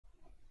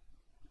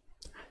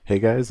Hey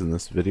guys, in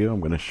this video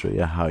I'm going to show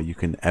you how you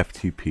can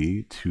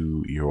FTP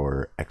to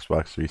your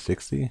Xbox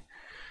 360.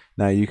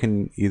 Now you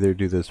can either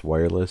do this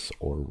wireless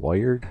or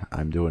wired.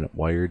 I'm doing it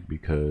wired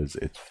because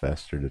it's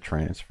faster to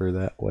transfer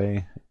that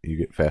way. You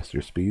get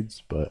faster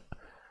speeds, but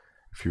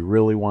if you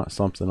really want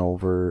something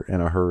over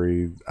in a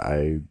hurry,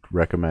 I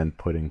recommend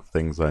putting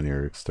things on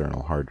your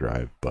external hard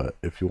drive. But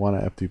if you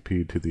want to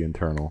FTP to the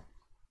internal,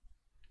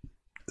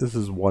 this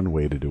is one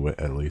way to do it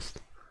at least.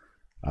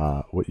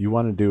 What you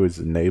want to do is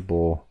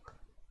enable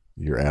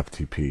your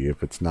FTP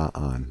if it's not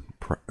on.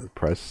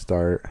 Press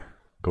start,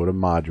 go to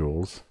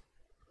modules,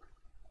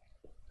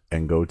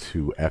 and go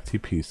to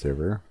FTP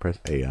server. Press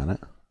A on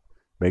it.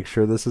 Make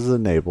sure this is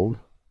enabled.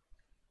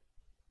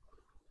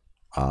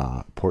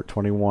 Port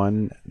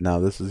 21. Now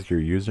this is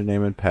your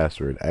username and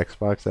password.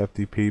 Xbox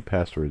FTP,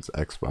 password's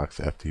Xbox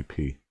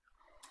FTP.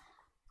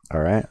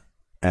 Alright,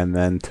 and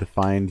then to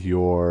find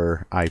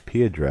your IP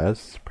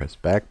address, press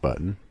back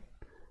button,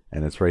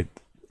 and it's right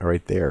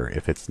there.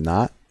 If it's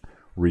not,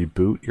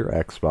 reboot your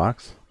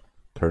Xbox,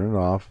 turn it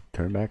off,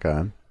 turn it back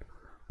on,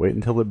 wait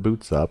until it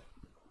boots up,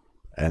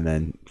 and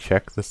then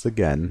check this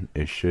again.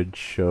 It should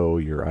show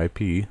your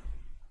IP.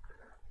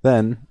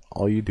 Then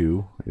all you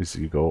do is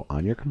you go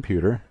on your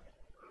computer.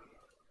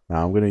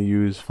 Now I'm going to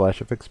use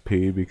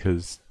FlashFXP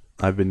because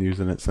I've been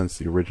using it since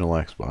the original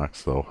Xbox,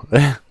 so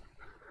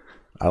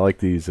I like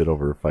to use it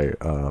over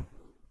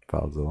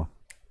FileZilla.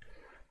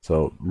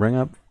 So bring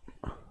up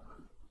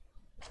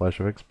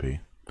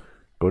FlashFXP,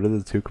 go to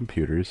the two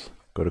computers,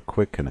 go to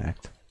Quick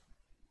Connect,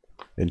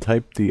 and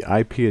type the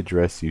IP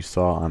address you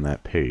saw on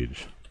that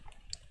page.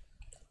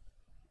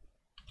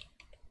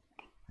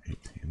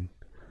 18.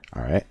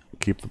 Alright,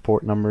 keep the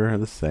port number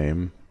the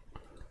same.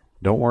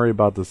 Don't worry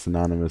about this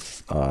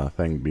anonymous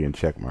thing being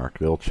checkmarked.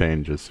 It'll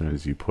change as soon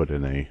as you put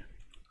in a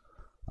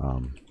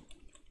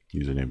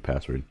username and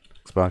password.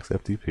 Xbox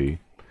FTP,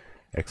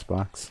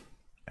 Xbox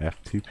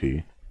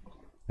FTP,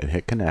 and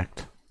hit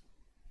connect.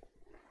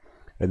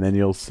 And then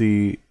you'll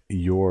see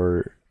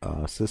your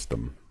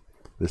system.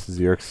 This is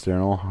your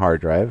external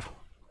hard drive.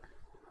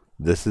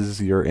 This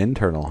is your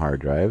internal hard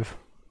drive.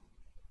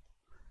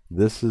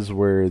 This is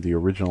where the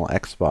original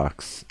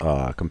Xbox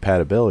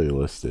compatibility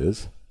list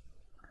is.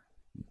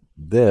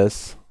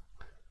 This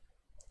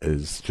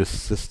is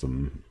just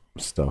system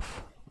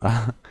stuff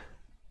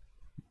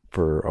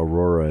for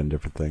Aurora and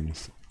different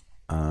things.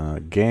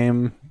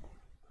 Game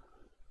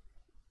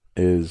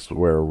is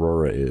where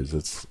Aurora is.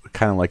 It's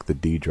kind of like the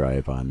D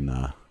drive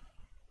on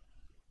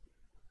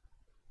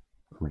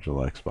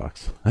original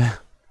Xbox.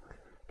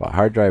 But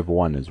hard drive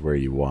 1 is where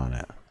you want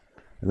it.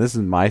 And this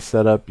is my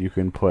setup. You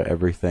can put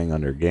everything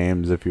under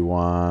games if you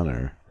want,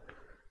 or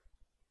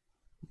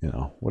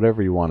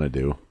whatever you want to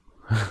do.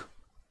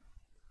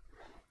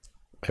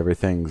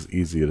 Everything's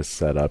easy to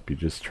set up. You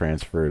just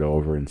transfer it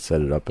over and set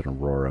it up in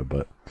Aurora.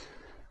 But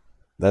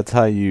that's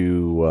how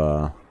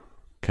you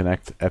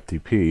connect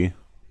FTP.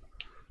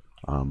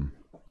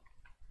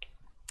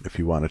 If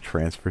you want to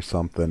transfer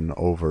something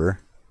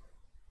over,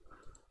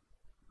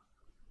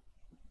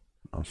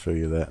 I'll show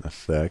you that in a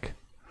sec.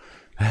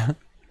 I'm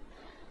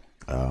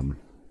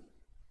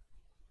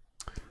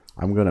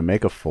going to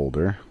make a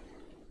folder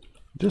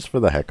just for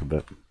the heck of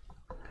it.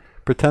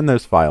 Pretend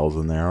there's files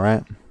in there,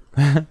 alright?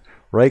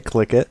 Right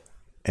click it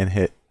and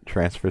hit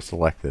transfer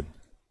selected.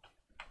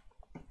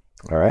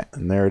 Alright,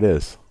 and there it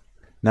is.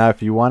 Now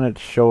if you want it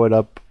to show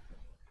up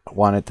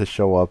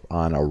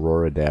on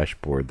Aurora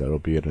dashboard, that'll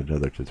be in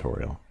another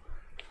tutorial.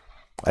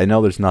 I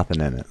know there's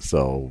nothing in it,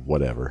 so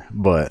whatever,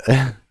 but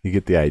you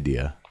get the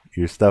idea.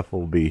 Your stuff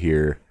will be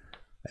here,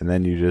 and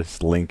then you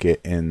just link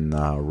it in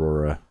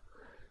Aurora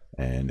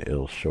and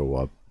it'll show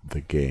up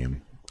the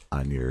game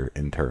on your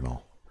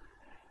internal.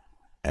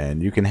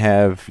 And you can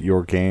have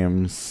your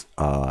games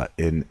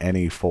in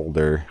any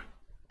folder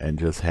and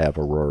just have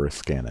Aurora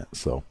scan it.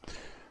 So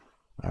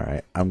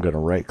alright, I'm gonna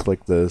right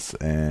click this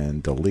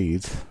and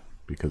delete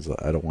because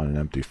I don't want an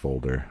empty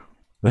folder.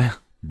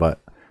 But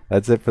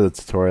that's it for the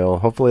tutorial.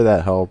 Hopefully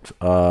that helped.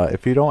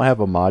 If you don't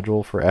have a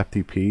module for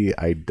FTP,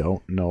 I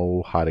don't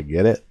know how to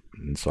get it,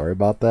 and sorry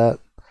about that.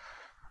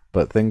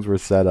 But things were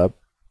set up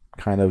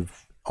kind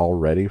of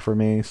already for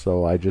me,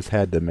 so I just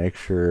had to make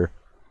sure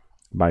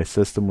my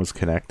system was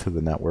connected to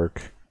the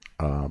network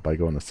by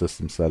going to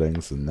system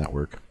settings and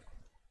network.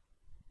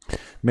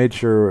 Made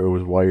sure it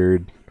was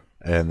wired,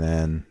 and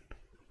then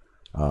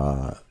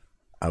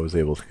I was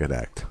able to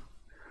connect.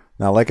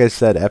 Now, like I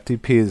said,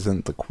 FTP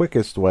isn't the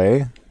quickest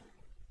way.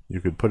 You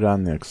could put it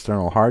on the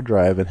external hard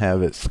drive and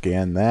have it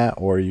scan that,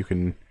 or you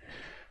can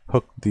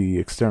hook the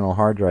external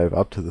hard drive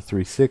up to the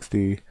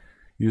 360,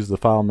 use the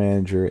file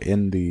manager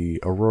in the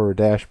Aurora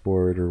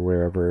dashboard or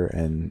wherever,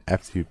 and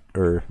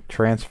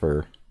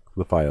transfer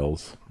the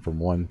files from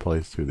one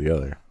place to the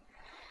other.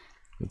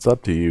 It's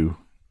up to you.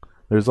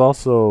 There's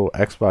also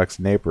Xbox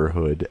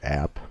Neighborhood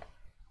app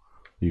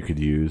you could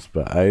use,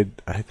 but I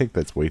think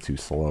that's way too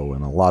slow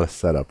and a lot of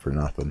setup for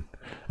nothing.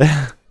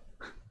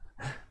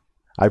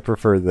 I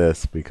prefer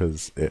this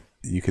because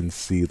you can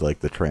see like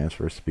the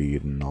transfer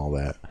speed and all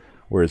that.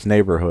 Whereas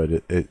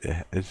neighborhood,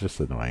 it's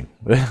just annoying.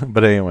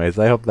 But anyways,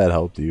 I hope that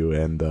helped you,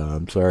 and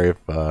I'm sorry if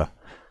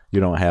you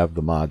don't have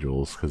the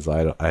modules, because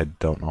I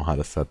don't know how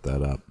to set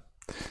that up.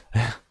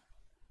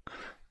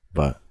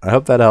 But I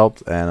hope that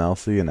helped, and I'll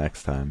see you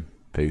next time.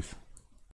 Peace.